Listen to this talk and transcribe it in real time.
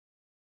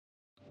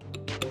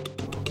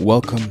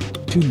Welcome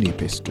to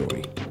Nipe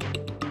Story.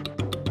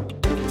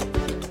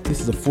 This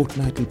is a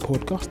fortnightly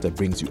podcast that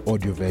brings you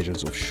audio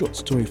versions of short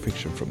story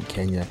fiction from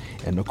Kenya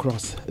and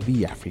across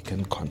the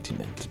African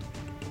continent.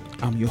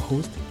 I'm your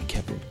host,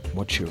 Kevin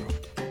Mochiro.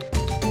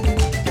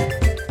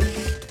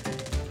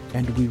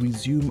 And we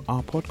resume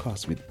our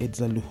podcast with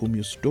Edza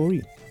Luhumio's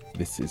story.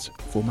 This is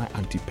For My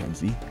Auntie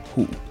Pansy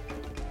Who.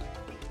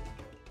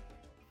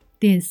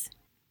 This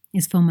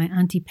is for my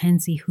Auntie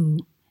Pansy who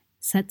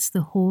sets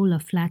the whole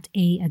of flat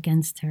A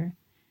against her,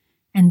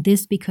 and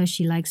this because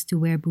she likes to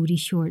wear booty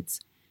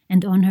shorts,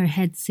 and on her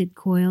head sit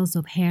coils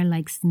of hair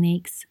like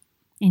snakes,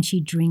 and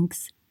she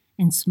drinks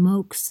and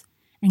smokes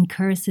and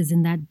curses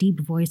in that deep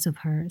voice of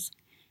hers,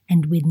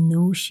 and with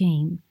no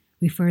shame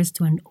refers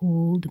to an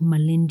old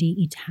Malindi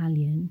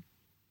Italian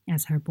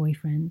as her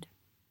boyfriend.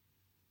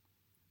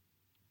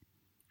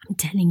 I'm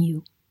telling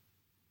you,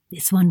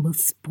 this one will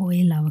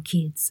spoil our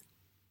kids,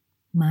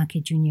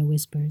 Marke Jr.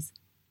 whispers.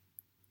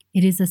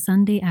 It is a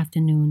Sunday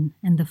afternoon,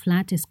 and the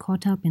flat is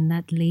caught up in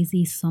that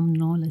lazy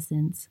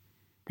somnolence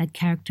that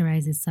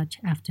characterizes such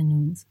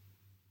afternoons.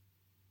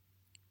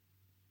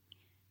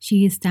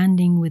 She is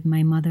standing with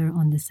my mother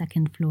on the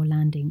second floor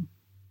landing,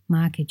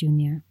 Marke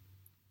Jr.,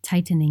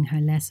 tightening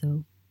her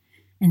lasso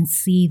and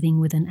seething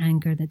with an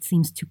anger that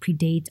seems to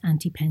predate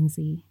Auntie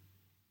Pansy.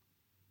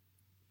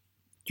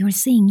 "You're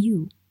saying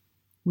you,"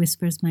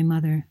 whispers my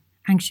mother,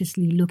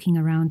 anxiously looking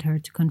around her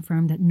to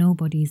confirm that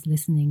nobody is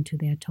listening to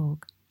their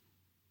talk.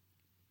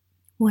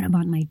 "What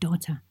about my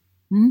daughter?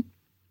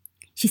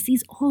 She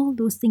sees all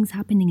those things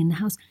happening in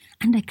the house,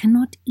 and I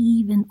cannot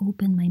even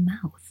open my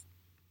mouth."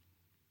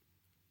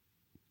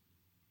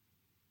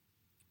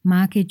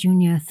 Marke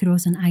Jr.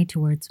 throws an eye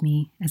towards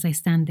me as I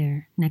stand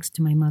there next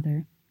to my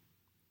mother.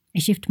 I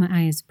shift my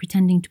eyes,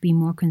 pretending to be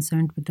more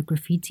concerned with the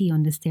graffiti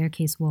on the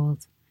staircase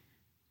walls,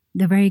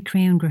 the very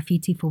crayon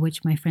graffiti for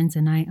which my friends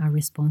and I are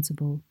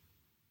responsible.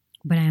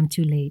 But I am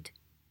too late.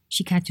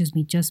 She catches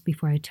me just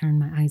before I turn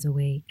my eyes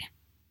away.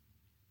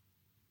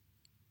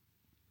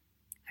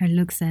 Her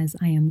look says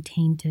I am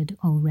tainted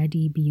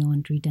already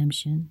beyond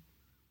redemption.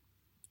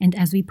 And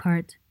as we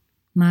part,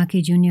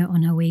 Marke Jr.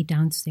 on her way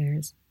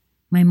downstairs,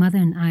 my mother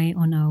and I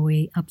on our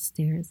way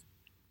upstairs,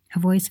 her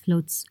voice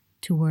floats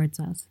towards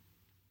us.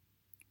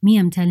 "Me,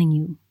 I'm telling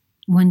you,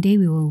 one day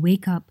we will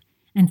wake up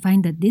and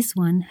find that this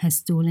one has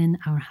stolen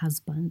our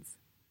husbands."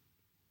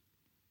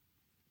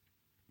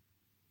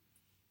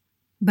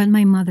 But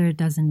my mother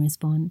doesn't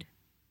respond,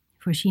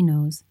 for she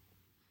knows,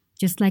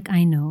 just like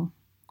I know,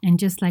 and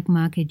just like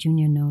Marke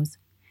Jr. knows,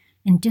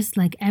 and just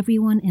like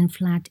everyone in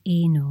Flat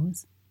A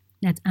knows,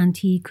 that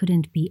Auntie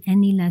couldn't be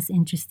any less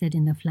interested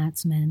in the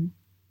flat's men.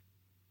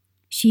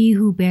 She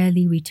who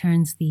barely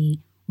returns the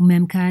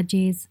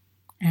umemkajes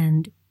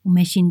and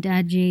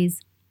umeshindajes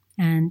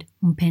and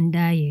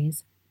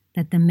umpendayes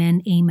that the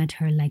men aim at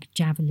her like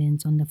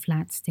javelins on the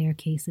flat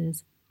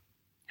staircases,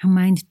 her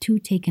mind too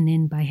taken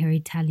in by her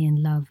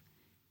Italian love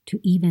to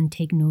even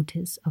take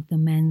notice of the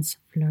men's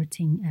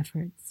flirting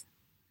efforts.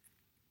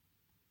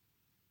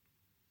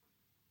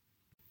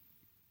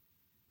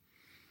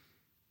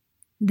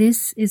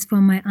 This is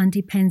for my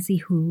Auntie Pansy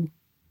who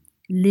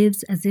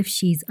lives as if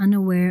she's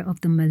unaware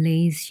of the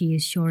malaise she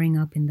is shoring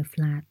up in the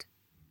flat.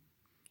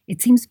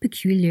 It seems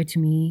peculiar to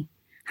me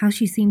how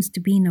she seems to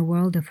be in a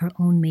world of her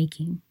own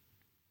making.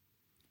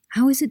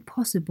 How is it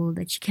possible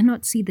that she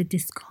cannot see the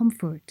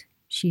discomfort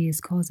she is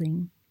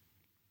causing?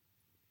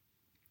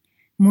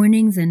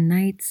 Mornings and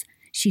nights,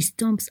 she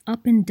stomps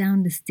up and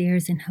down the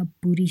stairs in her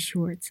booty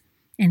shorts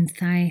and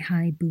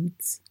thigh-high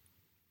boots.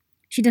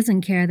 She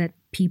doesn't care that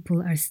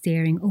people are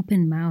staring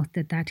open-mouthed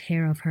at that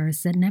hair of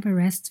hers that never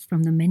rests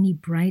from the many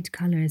bright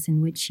colors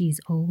in which she is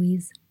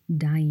always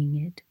dyeing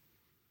it,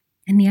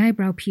 and the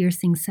eyebrow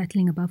piercing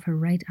settling above her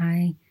right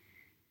eye,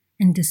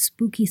 and the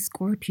spooky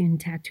scorpion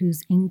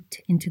tattoos inked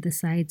into the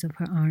sides of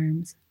her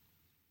arms.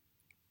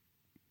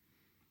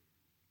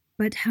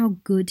 But how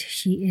good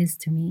she is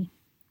to me,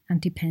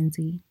 Auntie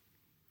Pansy.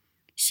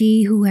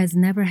 She who has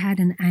never had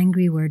an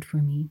angry word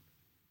for me.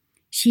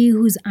 She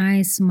whose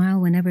eyes smile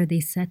whenever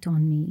they set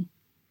on me.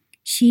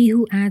 She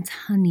who adds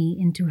honey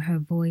into her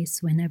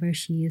voice whenever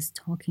she is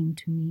talking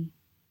to me.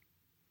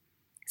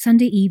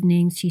 Sunday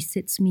evenings, she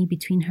sits me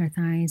between her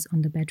thighs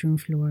on the bedroom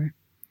floor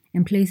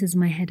and places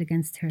my head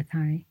against her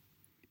thigh,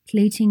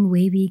 plaiting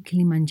wavy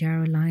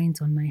Kilimanjaro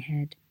lines on my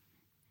head.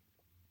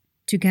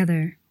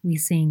 Together, we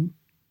sing,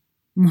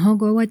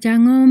 "Mhogo wa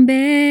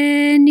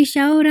chang'ombe ni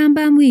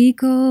shauramba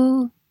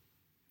mwiko."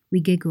 We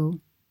giggle.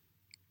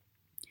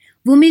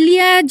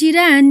 "Vumilia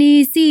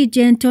jirani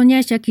sije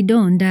ntonyesha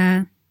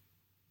kidonda."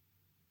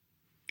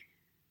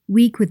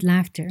 Weak with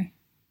laughter,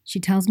 she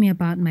tells me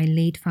about my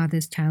late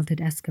father's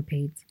childhood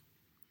escapades,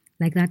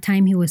 like that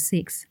time he was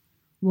 6,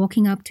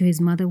 walking up to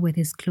his mother with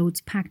his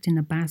clothes packed in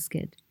a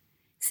basket,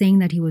 saying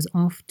that he was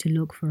off to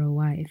look for a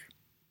wife.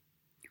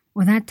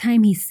 Or that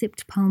time he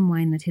sipped palm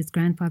wine at his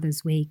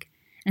grandfather's wake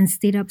and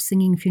stayed up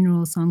singing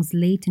funeral songs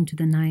late into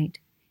the night,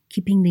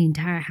 keeping the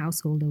entire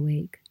household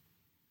awake.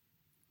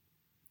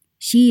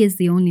 She is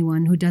the only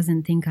one who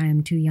doesn't think I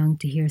am too young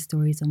to hear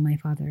stories of my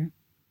father,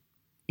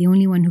 the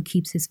only one who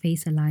keeps his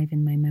face alive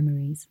in my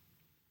memories.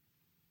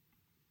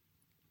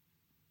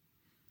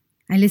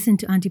 I listen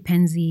to Auntie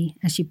Pansy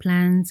as she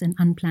plans and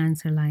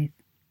unplans her life.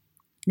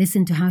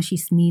 Listen to how she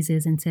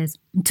sneezes and says,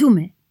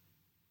 "Mtume."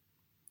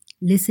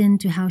 Listen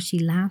to how she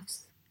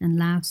laughs and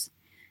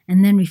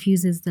then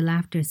refuses the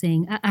laughter,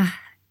 saying,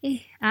 ah.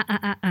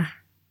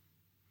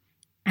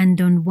 And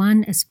on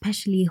one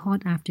especially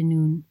hot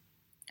afternoon,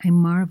 I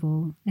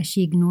marvel as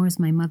she ignores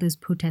my mother's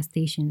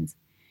protestations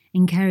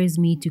and carries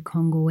me to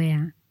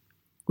Kongowea,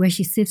 where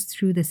she sifts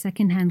through the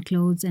second-hand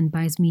clothes and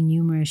buys me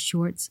numerous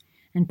shorts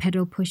and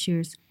pedal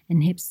pushers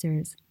and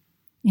hipsters,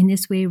 in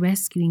this way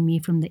rescuing me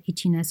from the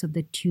itchiness of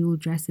the tulle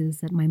dresses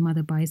that my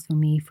mother buys for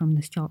me from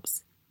the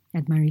shops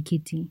at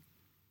Marikiti,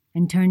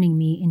 and turning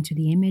me into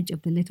the image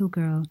of the little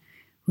girl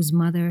whose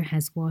mother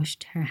has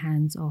washed her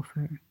hands off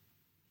her.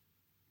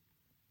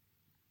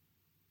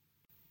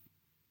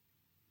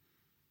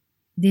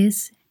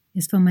 This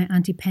is for my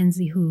Auntie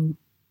Pansy who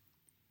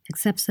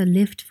accepts a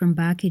lift from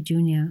Bake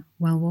Jr.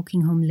 while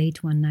walking home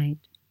late one night.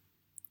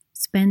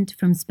 Spent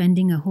from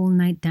spending a whole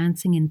night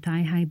dancing in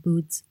thigh-high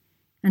boots,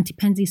 Auntie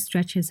Pansy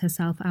stretches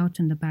herself out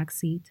in the back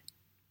seat.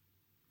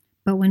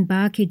 But when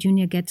Bake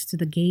Jr. gets to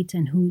the gate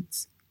and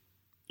hoots,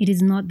 it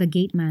is not the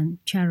gateman,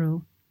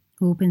 Charo,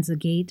 who opens the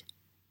gate,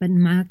 but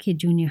Make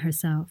Jr.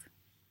 herself.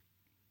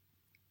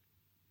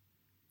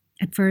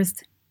 At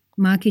first,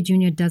 Make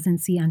Jr. doesn't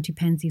see Auntie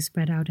Pansy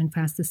spread out and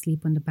fast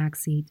asleep on the back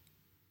seat.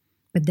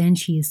 But then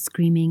she is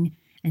screaming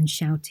and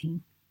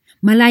shouting,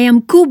 "Malaya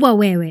mkubwa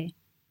wewe!"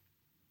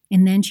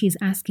 And then she is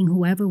asking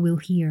whoever will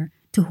hear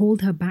to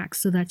hold her back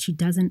so that she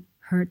doesn't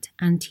hurt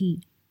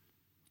Auntie.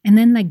 And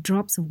then like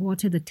drops of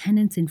water, the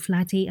tenants in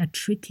Flat A are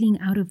trickling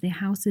out of their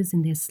houses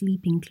in their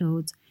sleeping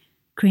clothes,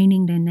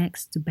 craning their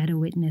necks to better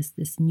witness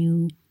this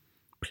new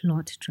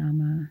plot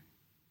drama.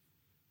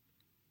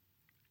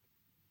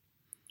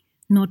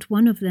 Not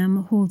one of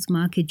them holds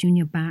Make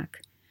Jr.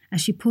 back as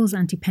she pulls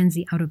Auntie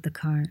Pansy out of the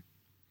car.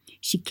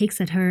 She kicks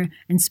at her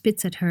and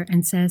spits at her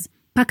and says,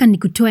 "Paka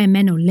nikutoe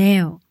meno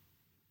leo."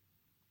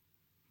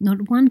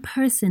 Not one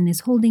person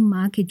is holding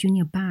Make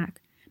Jr.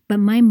 back, but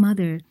my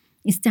mother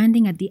is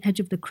standing at the edge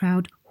of the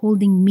crowd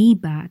holding me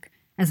back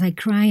as I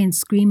cry and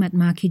scream at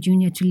Make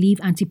Jr. to leave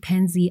Auntie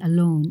Pansy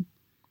alone.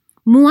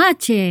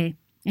 "Muache!"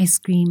 I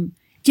scream.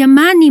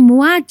 "Jamani,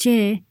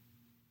 muache!"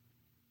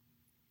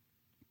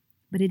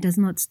 But it does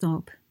not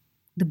stop,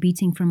 the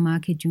beating from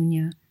Make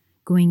Jr.,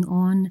 going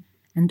on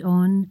and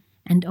on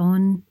and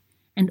on,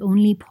 and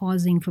only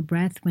pausing for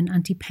breath when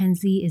Auntie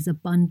Pansy is a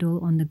bundle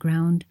on the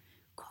ground,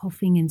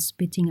 coughing and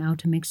spitting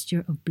out a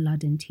mixture of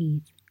blood and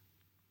teeth.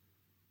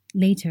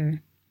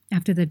 Later,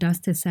 after the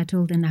dust has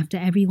settled and after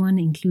everyone,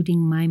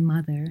 including my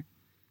mother,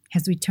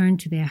 has returned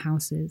to their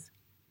houses,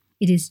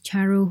 it is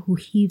Charo who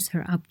heaves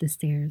her up the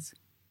stairs.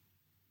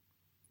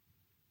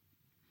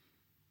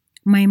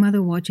 My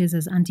mother watches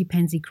as Auntie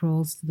Pansy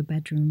crawls to the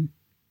bedroom.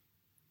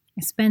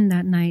 I spend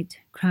that night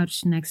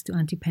crouched next to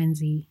Auntie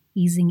Pansy,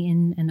 easing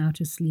in and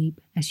out of sleep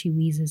as she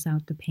wheezes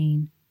out the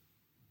pain.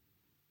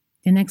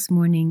 The next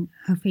morning,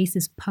 her face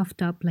is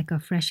puffed up like a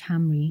fresh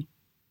hamri.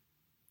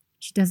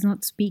 She does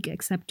not speak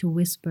except to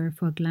whisper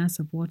for a glass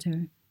of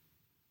water.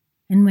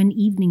 And when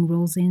evening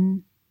rolls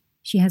in,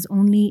 she has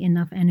only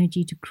enough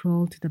energy to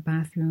crawl to the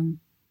bathroom,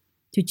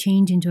 to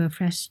change into a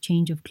fresh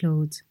change of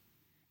clothes,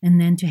 and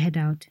then to head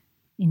out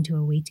into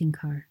a waiting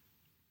car.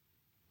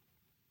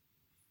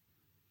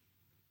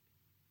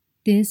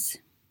 This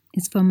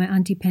is for my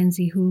Auntie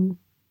Pansy who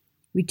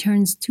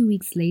returns 2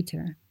 weeks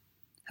later,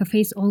 her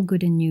face all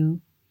good and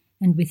new,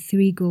 and with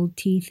 3 gold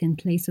teeth in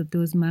place of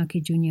those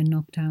Make Jr.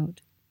 knocked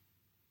out.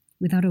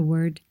 Without a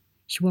word,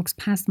 she walks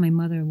past my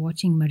mother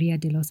watching Maria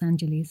de Los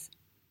Angeles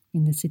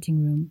in the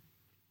sitting room.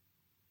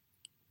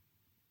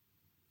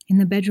 In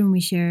the bedroom we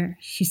share,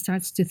 she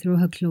starts to throw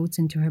her clothes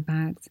into her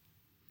bags,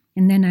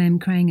 and then I am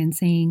crying and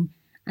saying,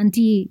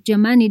 "Auntie,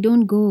 Jamani,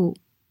 don't go."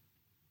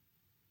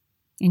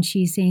 And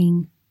she's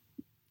saying,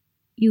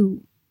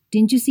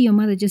 Didn't you see your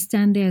mother just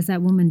stand there as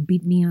that woman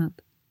beat me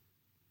up?"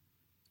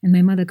 And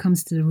my mother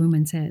comes to the room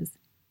and says,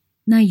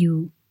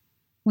 "Nayu,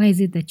 why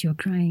is it that you're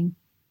crying?"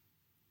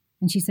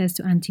 And she says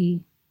to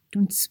Auntie,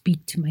 "Don't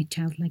speak to my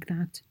child like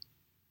that."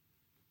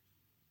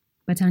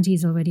 But Auntie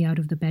is already out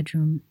of the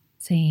bedroom,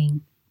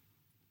 saying,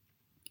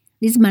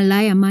 "This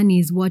Malaya money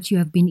is what you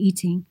have been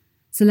eating,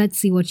 so let's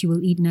see what you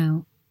will eat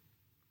now."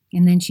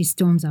 And then she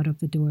storms out of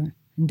the door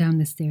and down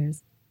the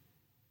stairs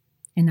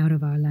and out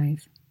of our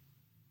life.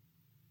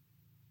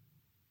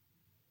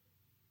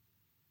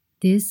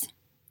 This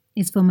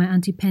is for my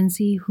Auntie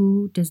Pansy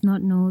who does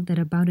not know that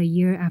about a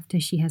year after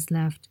she has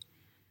left,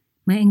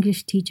 my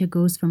English teacher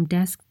goes from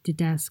desk to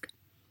desk,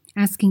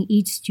 asking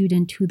each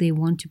student who they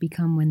want to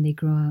become when they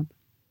grow up.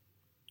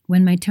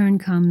 When my turn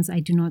comes, I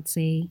do not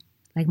say,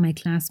 like my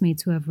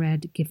classmates who have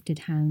read Gifted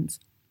Hands,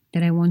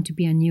 that I want to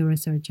be a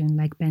neurosurgeon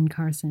like Ben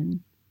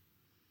Carson.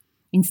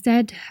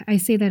 Instead, I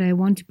say that I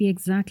want to be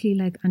exactly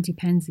like Auntie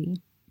Pansy.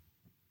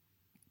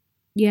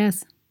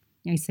 "Yes,"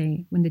 I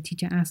say when the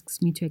teacher asks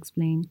me to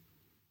explain.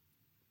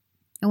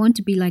 "I want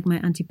to be like my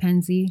Auntie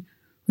Pansy,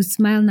 whose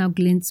smile now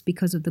glints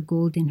because of the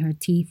gold in her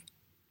teeth,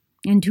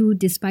 and who,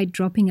 despite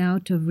dropping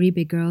out of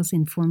Ribe Girls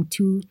in Form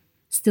 2,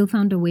 still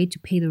found a way to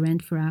pay the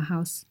rent for our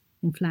house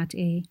in Flat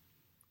A,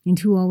 and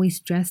who always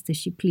dressed as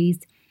she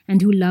pleased,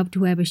 and who loved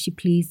whoever she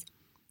pleased,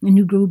 and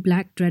who grew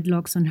black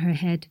dreadlocks on her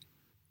head,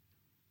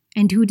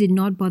 and who did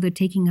not bother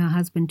taking her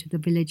husband to the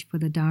village for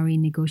the dowry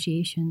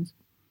negotiations,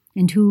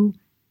 and who,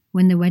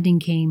 when the wedding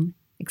came,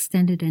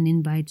 extended an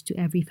invite to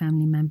every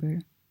family member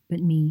but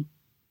me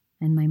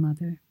and my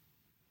mother.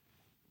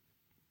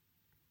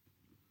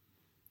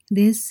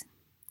 This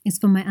is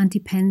for my Auntie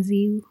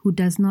Pansy, who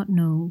does not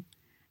know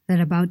that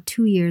about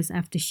 2 years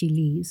after she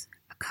leaves,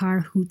 a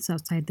car hoots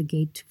outside the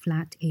gate to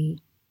Flat A.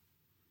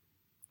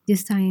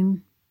 This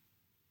time,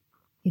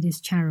 it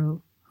is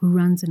Charo who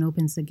runs and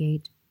opens the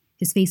gate,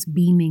 his face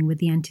beaming with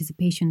the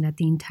anticipation that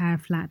the entire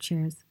flat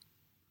shares.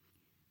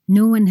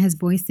 No one has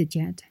voiced it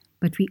yet,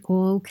 but we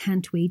all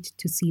can't wait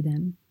to see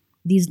them,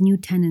 these new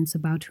tenants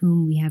about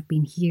whom we have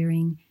been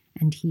hearing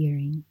and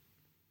hearing.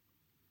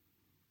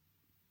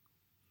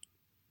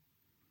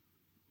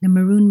 The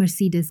maroon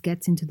Mercedes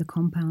gets into the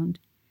compound,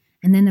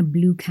 and then a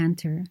blue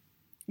Canter,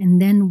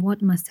 and then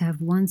what must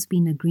have once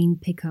been a green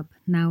pickup,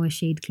 now a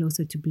shade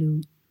closer to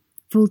blue,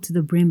 full to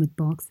the brim with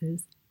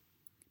boxes.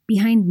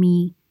 Behind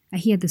me, I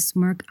hear the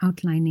smirk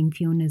outlining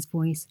Fiona's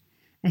voice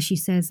as she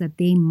says that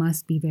they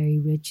must be very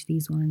rich,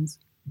 these ones.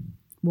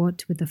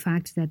 What with the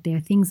fact that their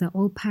things are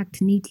all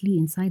packed neatly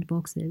inside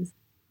boxes,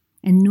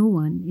 and no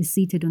one is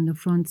seated on the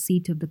front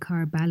seat of the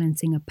car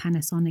balancing a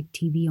Panasonic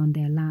TV on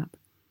their lap.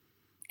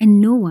 And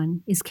no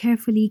one is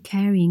carefully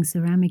carrying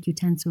ceramic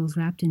utensils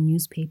wrapped in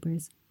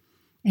newspapers,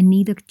 and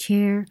neither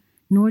chair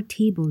nor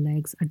table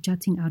legs are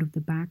jutting out of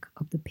the back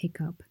of the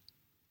pickup.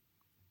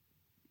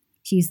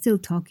 She is still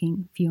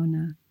talking,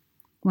 Fiona,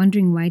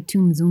 wondering why two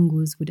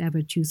Mzungus would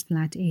ever choose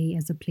Flat A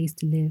as a place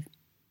to live.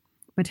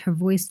 But her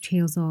voice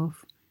trails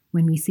off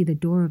when we see the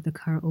door of the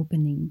car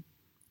opening,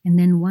 and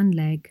then one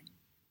leg,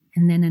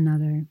 and then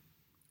another,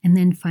 and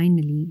then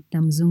finally the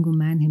Mzungu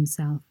man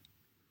himself.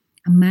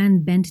 A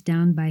man bent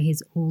down by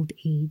his old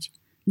age,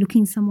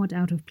 looking somewhat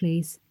out of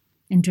place,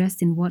 and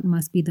dressed in what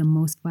must be the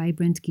most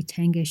vibrant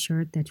kitenge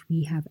shirt that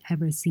we have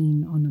ever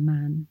seen on a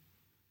man.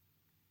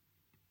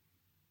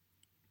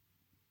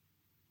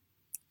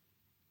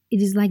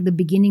 It is like the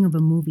beginning of a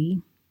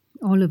movie,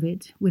 all of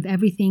it, with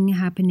everything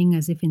happening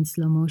as if in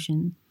slow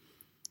motion.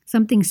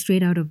 Something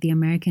straight out of the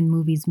American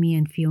movies me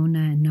and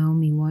Fiona and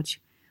Naomi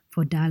watch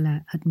for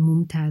Dala at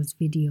Mumtaz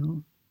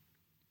Video.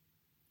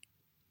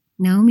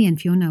 Naomi and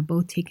Fiona are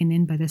both taken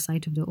in by the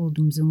sight of the old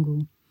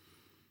Mzungu,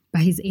 by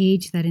his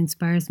age that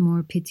inspires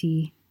more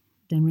pity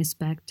than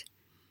respect,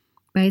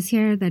 by his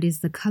hair that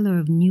is the color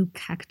of new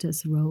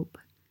cactus rope,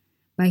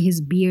 by his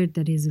beard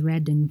that is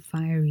red and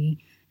fiery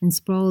and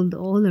sprawled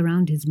all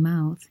around his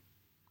mouth,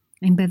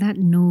 and by that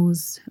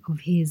nose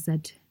of his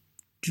that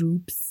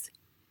droops,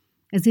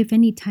 as if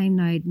any time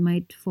now it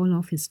might fall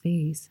off his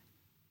face.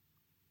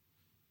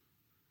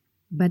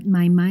 But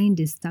my mind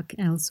is stuck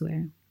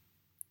elsewhere.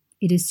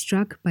 It is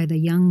struck by the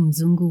young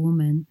Mzungu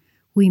woman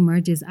who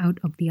emerges out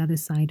of the other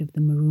side of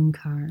the maroon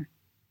car.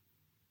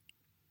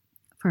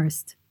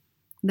 First,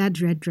 that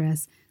red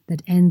dress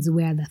that ends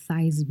where the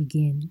thighs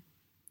begin.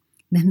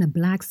 Then the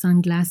black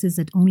sunglasses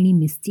that only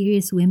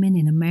mysterious women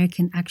in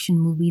American action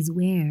movies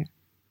wear.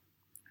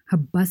 Her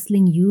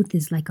bustling youth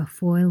is like a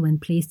foil when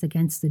placed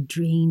against the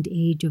drained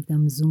age of the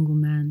Mzungu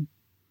man.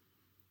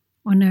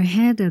 On her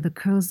head are the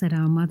curls that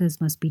our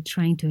mothers must be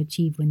trying to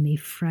achieve when they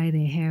fry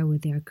their hair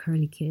with their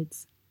curly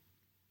kids.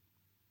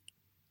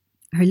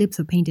 Her lips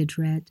are painted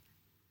red,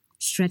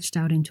 stretched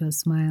out into a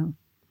smile.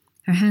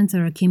 Her hands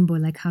are akimbo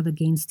like how the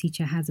games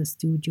teacher has us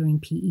do during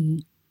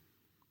PE.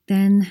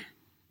 Then,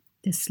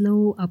 the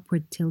slow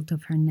upward tilt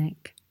of her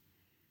neck.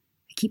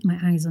 I keep my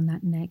eyes on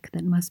that neck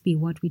that must be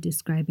what we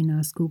describe in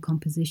our school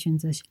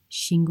compositions as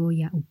shingo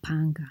ya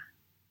upanga.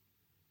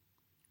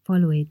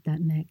 Follow it,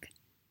 that neck,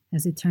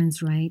 as it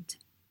turns right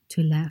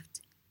to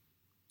left,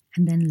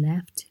 and then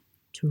left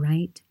to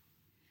right,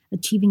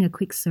 achieving a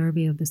quick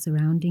survey of the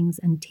surroundings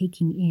and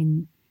taking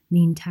in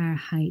the entire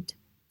height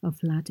of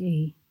Flat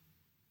A.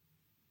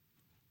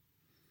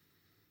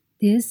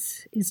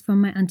 This is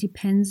from my Auntie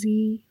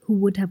Pansy, who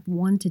would have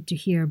wanted to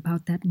hear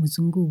about that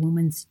Mzungu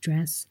woman's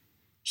dress,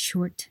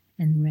 short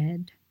and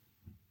red.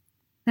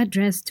 That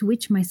dress, to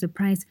which my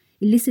surprise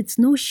elicits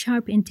no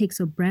sharp intakes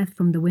of breath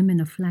from the women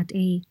of Flat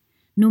A,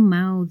 no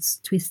mouths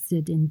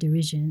twisted in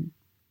derision.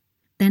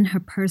 Then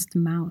her pursed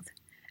mouth,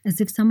 as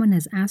if someone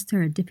has asked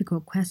her a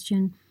difficult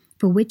question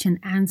for which an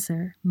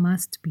answer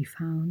must be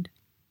found.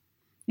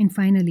 And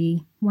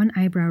finally, one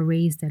eyebrow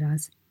raised at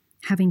us,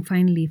 having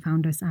finally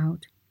found us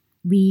out,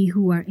 we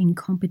who are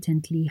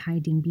incompetently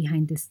hiding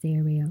behind the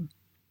stair rail.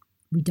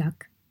 We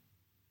duck.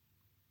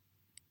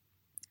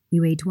 We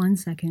wait 1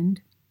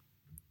 second,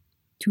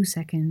 2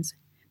 seconds,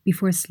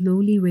 before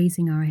slowly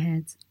raising our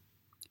heads.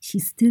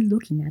 She's still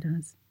looking at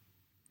us.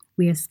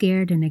 We are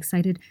scared and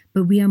excited,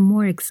 but we are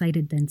more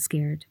excited than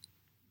scared.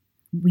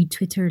 We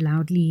twitter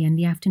loudly, and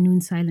the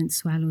afternoon silence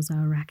swallows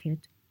our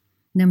racket.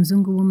 The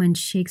Mzungu woman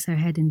shakes her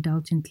head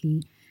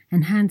indulgently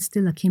and, hand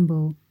still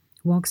akimbo,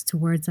 walks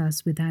towards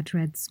us with that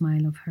red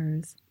smile of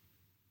hers.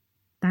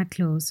 That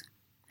close,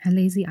 her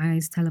lazy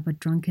eyes tell of a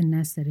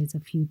drunkenness that is a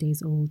few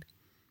days old,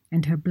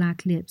 and her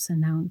black lips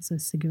announce a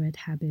cigarette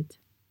habit.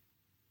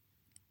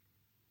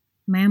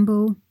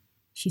 Mambo,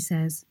 she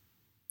says,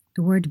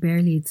 the word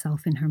barely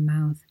itself in her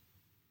mouth.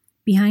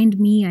 Behind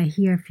me, I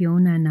hear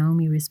Fiona and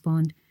Naomi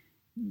respond.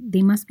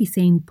 They must be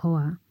saying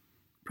poa,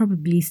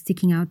 probably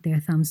sticking out their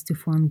thumbs to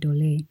form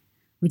dole,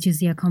 which is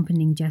the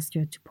accompanying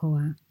gesture to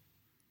poa.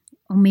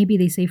 Or maybe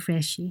they say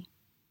freshi,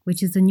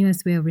 which is the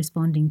newest way of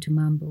responding to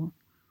mambo.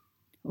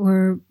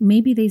 Or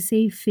maybe they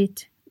say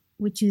fit,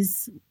 which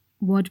is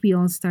what we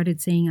all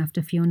started saying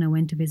after Fiona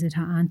went to visit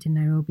her aunt in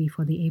Nairobi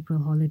for the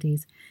April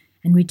holidays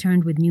and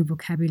returned with new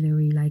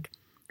vocabulary like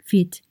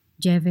fit,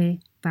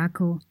 jeve,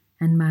 bako,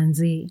 and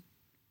manze.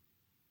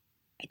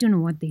 I don't know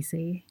what they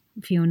say,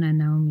 Fiona and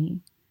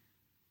Naomi.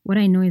 What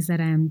I know is that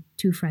I am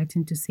too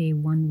frightened to say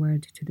one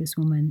word to this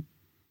woman,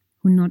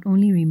 who not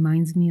only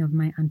reminds me of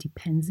my Auntie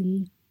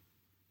Penzi,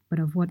 but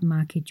of what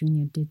Make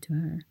Jr. did to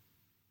her.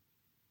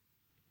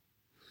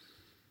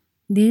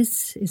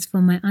 This is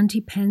for my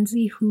Auntie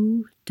Penzi,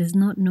 who does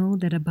not know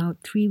that about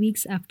 3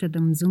 weeks after the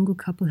Mzungu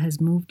couple has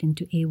moved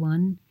into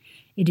A1,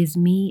 it is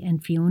me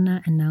and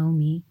Fiona and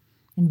Naomi,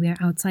 and we are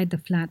outside the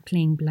flat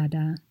playing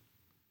blada.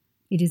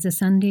 It is a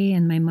Sunday,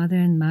 and my mother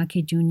and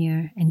Make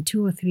Jr. and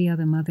 2 or 3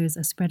 other mothers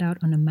are spread out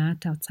on a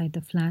mat outside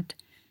the flat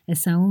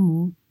as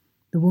Saumu,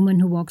 the woman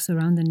who walks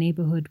around the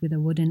neighborhood with a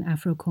wooden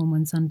afro comb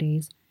on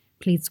Sundays,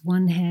 plaits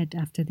one head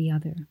after the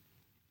other.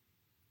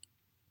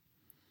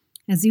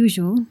 As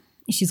usual,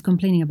 she's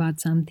complaining about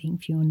something,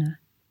 Fiona.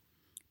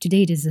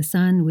 Today it is the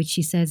sun, which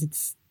she says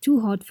it's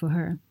too hot for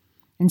her,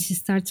 and she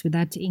starts with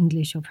that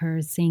English of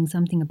hers, saying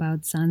something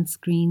about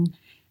sunscreen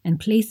and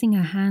placing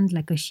her hand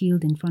like a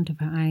shield in front of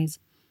her eyes,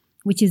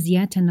 which is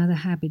yet another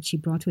habit she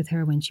brought with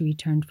her when she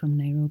returned from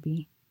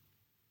Nairobi.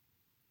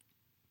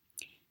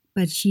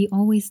 But she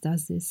always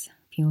does this,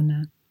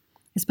 Fiona,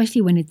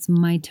 especially when it's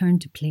my turn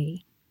to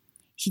play.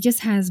 She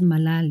just has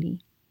malali.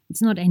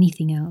 It's not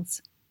anything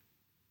else.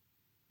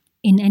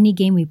 In any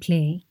game we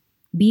play,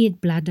 be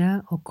it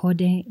blada or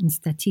kode,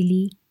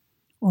 mstatili,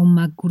 or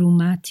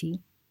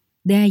magurumati,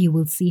 there you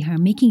will see her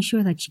making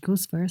sure that she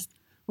goes first,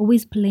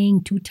 always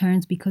playing 2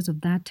 turns because of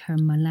that, her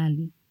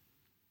malali.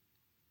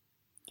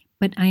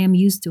 But I am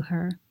used to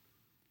her,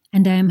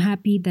 and I am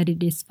happy that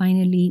it is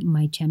finally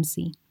my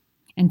chemsi.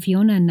 And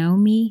Fiona and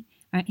Naomi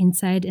are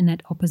inside and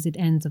at opposite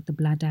ends of the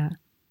blada,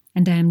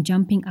 and I am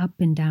jumping up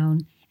and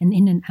down and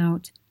in and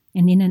out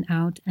and in and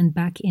out and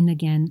back in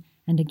again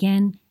and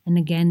again and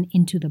again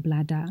into the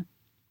blada.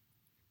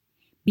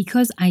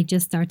 Because I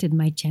just started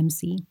my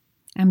chemsi,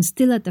 I'm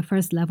still at the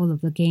first level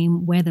of the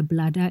game where the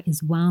blada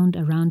is wound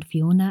around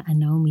Fiona and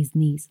Naomi's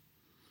knees.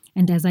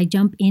 And as I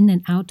jump in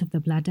and out of the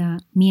blada,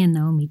 me and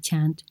Naomi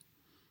chant,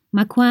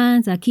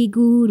 Makwanza,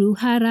 Kiguru,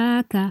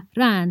 Haraka,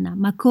 Rana,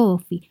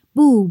 Makofi,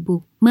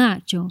 Bubu,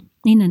 Macho,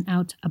 in and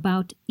out,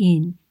 about,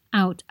 in,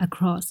 out,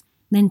 across.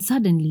 Then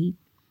suddenly,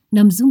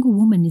 the Mzungu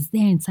woman is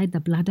there inside the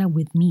blada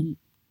with me.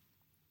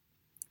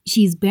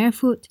 She is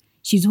barefoot,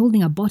 she's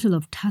holding a bottle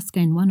of Tusker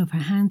in one of her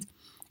hands,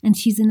 and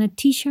she's in a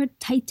t-shirt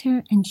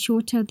tighter and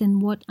shorter than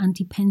what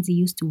Auntie Penzi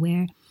used to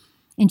wear,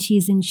 and she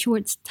is in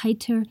shorts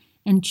tighter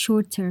and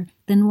shorter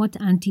than what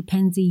Auntie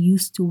Penzi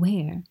used to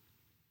wear.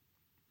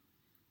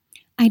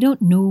 I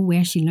don't know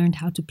where she learned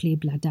how to play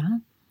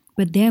blada,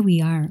 but there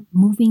we are,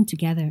 moving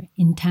together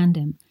in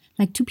tandem,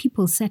 like 2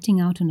 people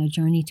setting out on a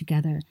journey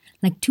together,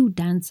 like 2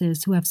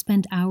 dancers who have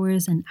spent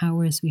hours and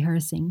hours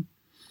rehearsing.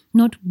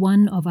 Not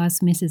one of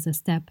us misses a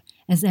step,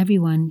 as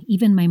everyone,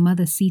 even my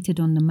mother seated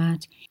on the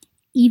mat,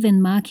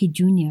 even Maki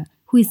Jr.,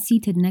 who is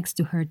seated next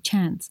to her,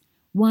 chants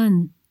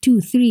 1,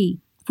 2, 3,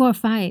 4,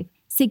 5,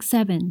 6,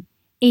 7,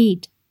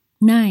 8,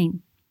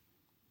 9.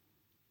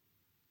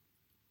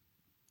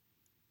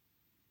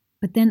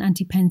 But then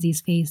Auntie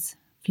Penzi's face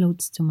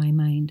floats to my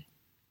mind.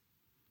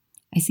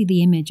 I see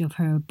the image of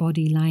her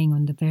body lying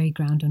on the very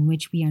ground on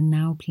which we are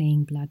now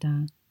playing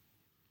blada.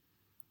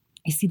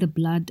 I see the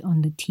blood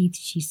on the teeth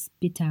she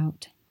spit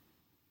out.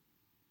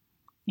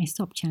 I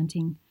stop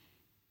chanting.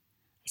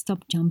 I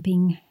stop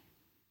jumping.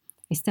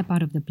 I step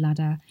out of the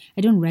blada.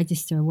 I don't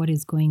register what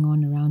is going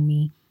on around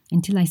me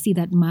until I see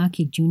that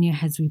Make Jr.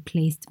 has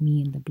replaced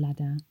me in the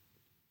blada.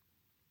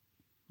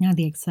 Now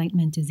the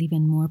excitement is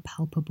even more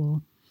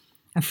palpable.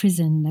 A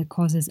frisson that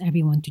causes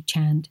everyone to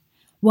chant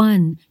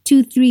 1,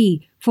 2,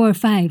 3, 4,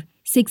 5,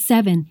 6,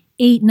 7,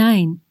 8,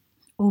 9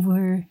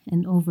 over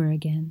and over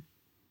again.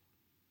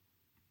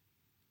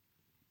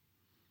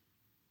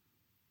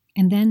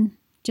 And then,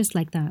 just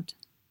like that,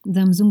 the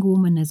Mzungu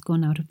woman has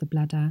gone out of the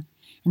blada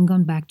and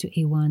gone back to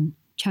A1,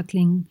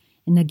 chuckling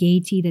in a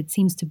gaiety that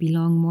seems to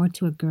belong more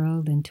to a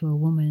girl than to a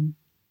woman.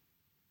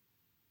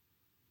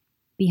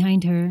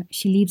 Behind her,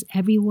 she leaves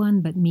everyone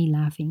but me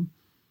laughing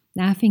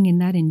in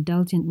that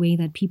indulgent way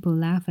that people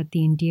laugh at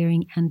the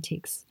endearing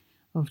antics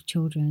of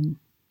children.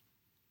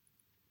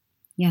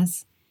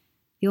 Yes,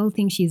 They all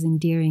think she's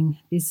endearing,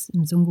 this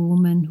Mzungu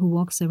woman who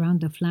walks around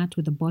the flat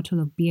with a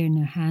bottle of beer in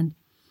her hand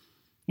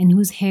and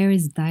whose hair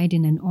is dyed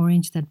in an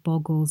orange that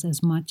boggles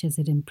as much as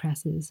it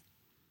impresses,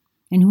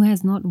 and who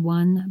has not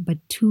one but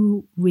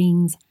 2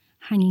 rings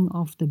hanging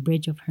off the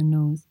bridge of her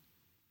nose,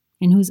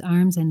 and whose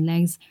arms and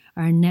legs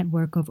are a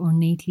network of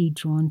ornately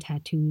drawn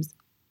tattoos,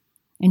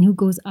 and who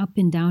goes up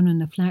and down on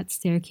the flat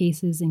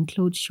staircases in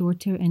clothes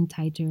shorter and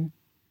tighter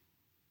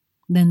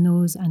than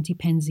those Auntie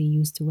Pansy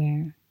used to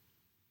wear,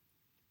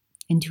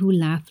 and who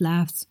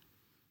laughs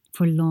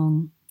for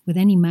long with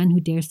any man who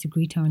dares to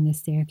greet her on the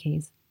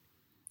staircase,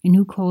 and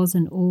who calls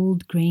an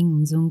old greying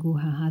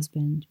Mzungu her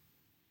husband,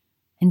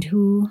 and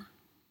who,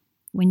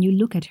 when you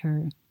look at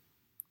her,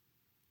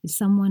 is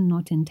someone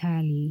not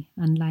entirely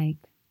unlike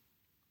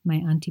my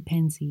Auntie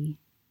Pansy,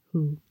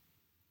 who...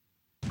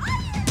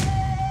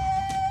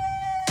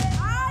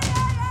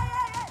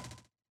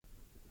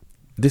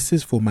 This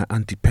is For My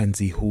Auntie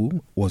Pansy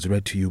Who was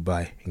read to you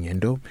by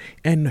Ngendo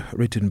and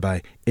written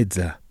by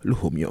Idza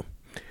Luhumyo.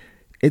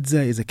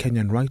 Idza is a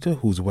Kenyan writer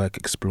whose work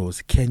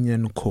explores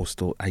Kenyan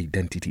coastal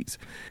identities.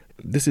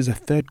 This is a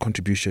third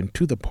contribution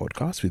to the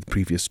podcast, with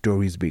previous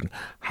stories being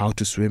How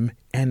to Swim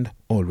and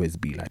Always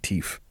Be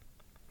Latif.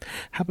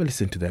 Have a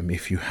listen to them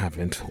if you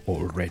haven't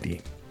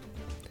already.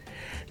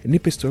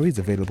 Nipe Story is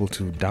available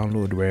to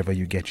download wherever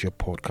you get your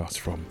podcasts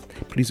from.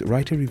 Please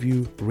write a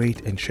review,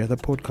 rate and share the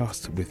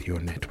podcast with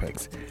your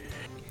networks.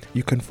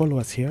 You can follow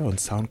us here on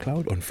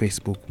SoundCloud. On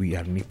Facebook, we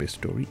are Nipe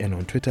Story, and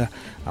on Twitter,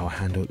 our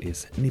handle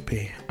is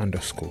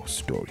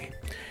Nipe_story.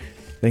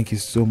 Thank you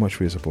so much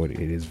for your support.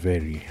 It is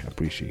very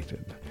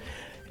appreciated.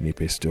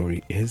 Nipe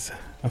Story is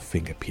a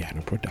Finger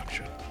Piano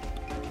production.